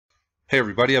Hey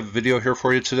everybody, I have a video here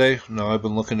for you today. Now I've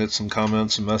been looking at some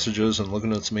comments and messages and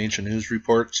looking at some ancient news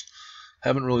reports.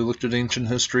 Haven't really looked at ancient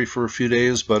history for a few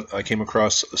days, but I came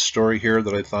across a story here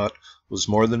that I thought was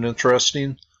more than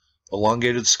interesting.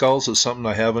 Elongated skulls is something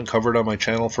I haven't covered on my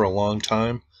channel for a long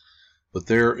time, but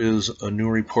there is a new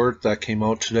report that came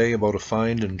out today about a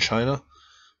find in China.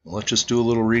 Let's just do a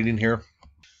little reading here.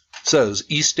 It says,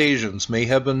 East Asians may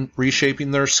have been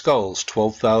reshaping their skulls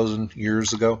 12,000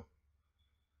 years ago.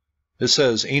 It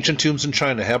says, ancient tombs in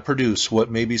China have produced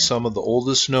what may be some of the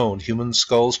oldest known human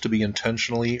skulls to be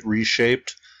intentionally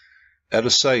reshaped. At a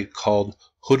site called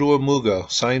Houtaomuga,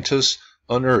 scientists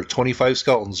unearthed 25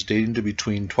 skeletons dating to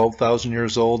between 12,000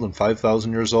 years old and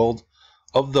 5,000 years old.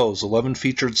 Of those, 11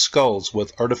 featured skulls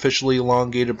with artificially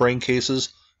elongated brain cases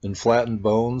and flattened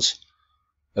bones.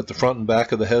 At the front and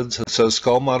back of the heads, it says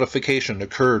skull modification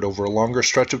occurred over a longer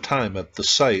stretch of time at the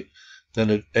site than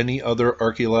at any other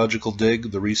archaeological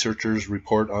dig, the researchers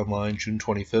report online June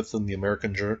 25th in the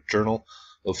American Journal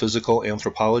of Physical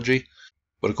Anthropology.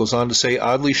 But it goes on to say,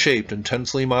 oddly shaped,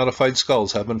 intensely modified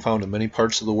skulls have been found in many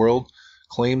parts of the world.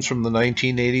 Claims from the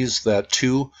 1980s that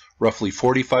two roughly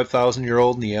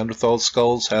 45,000-year-old Neanderthal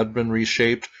skulls had been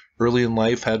reshaped early in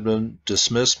life had been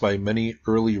dismissed by many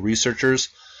early researchers.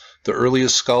 The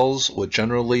earliest skulls, with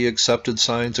generally accepted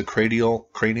signs of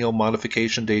cranial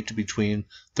modification, date to between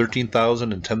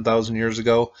 13,000 and 10,000 years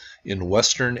ago in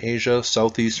Western Asia,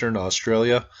 Southeastern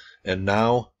Australia, and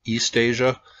now East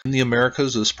Asia. In the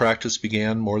Americas, this practice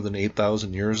began more than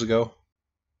 8,000 years ago.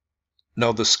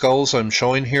 Now the skulls I'm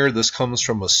showing here, this comes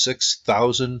from a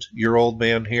 6,000-year-old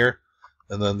man here,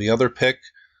 and then the other pic,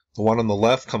 the one on the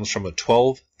left, comes from a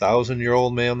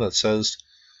 12,000-year-old man that says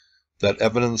that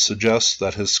evidence suggests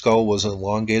that his skull was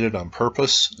elongated on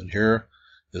purpose, and here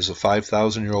is a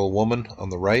 5,000-year-old woman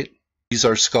on the right. These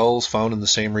are skulls found in the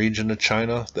same region of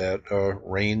China that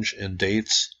range in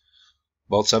dates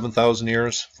about 7,000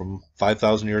 years, from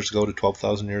 5,000 years ago to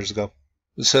 12,000 years ago.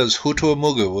 It says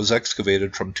Houtaomuga was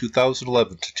excavated from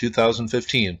 2011 to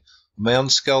 2015. A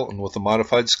man's skeleton with a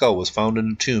modified skull was found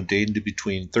in a tomb dating to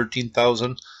between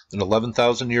 13,000 and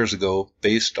 11,000 years ago,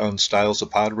 based on styles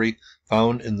of pottery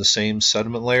found in the same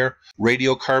sediment layer.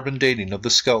 Radiocarbon dating of the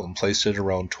skeleton placed it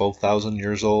around 12,000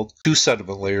 years old. Two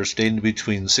sediment layers dating to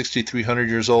between 6,300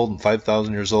 years old and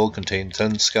 5,000 years old contain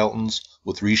 10 skeletons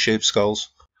with reshaped skulls.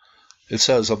 It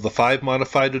says, of the 5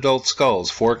 modified adult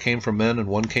skulls, 4 came from men and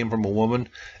 1 came from a woman.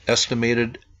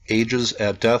 Estimated ages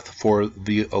at death for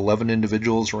the 11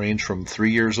 individuals range from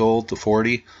 3 years old to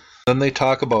 40. Then they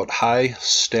talk about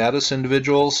high-status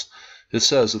individuals. It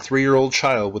says a 3-year-old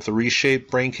child with a reshaped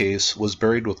brain case was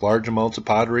buried with large amounts of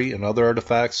pottery and other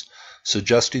artifacts,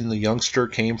 suggesting the youngster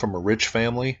came from a rich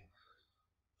family.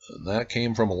 And that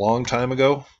came from a long time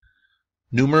ago.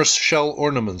 Numerous shell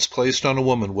ornaments placed on a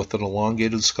woman with an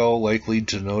elongated skull likely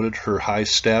denoted her high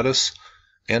status,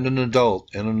 and an adult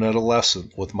and an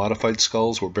adolescent with modified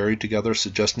skulls were buried together,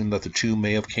 suggesting that the two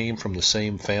may have came from the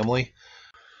same family.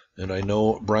 And I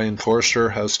know Brian Forster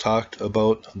has talked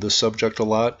about this subject a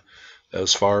lot,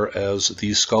 as far as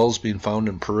these skulls being found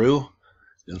in Peru,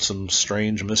 and some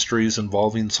strange mysteries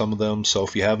involving some of them. So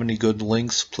if you have any good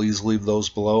links, please leave those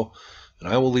below. And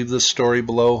I will leave this story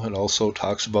below, and also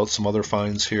talks about some other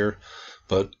finds here.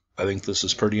 But I think this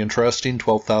is pretty interesting.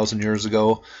 12,000 years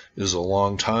ago is a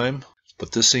long time,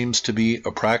 but this seems to be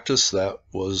a practice that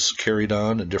was carried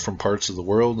on in different parts of the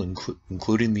world,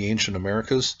 including the ancient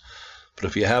Americas. But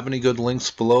if you have any good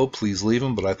links below, please leave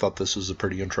them. But I thought this was a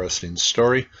pretty interesting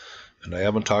story. And I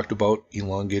haven't talked about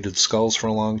elongated skulls for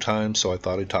a long time, so I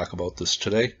thought I'd talk about this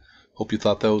today. Hope you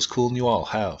thought that was cool, and you all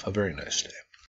have a very nice day.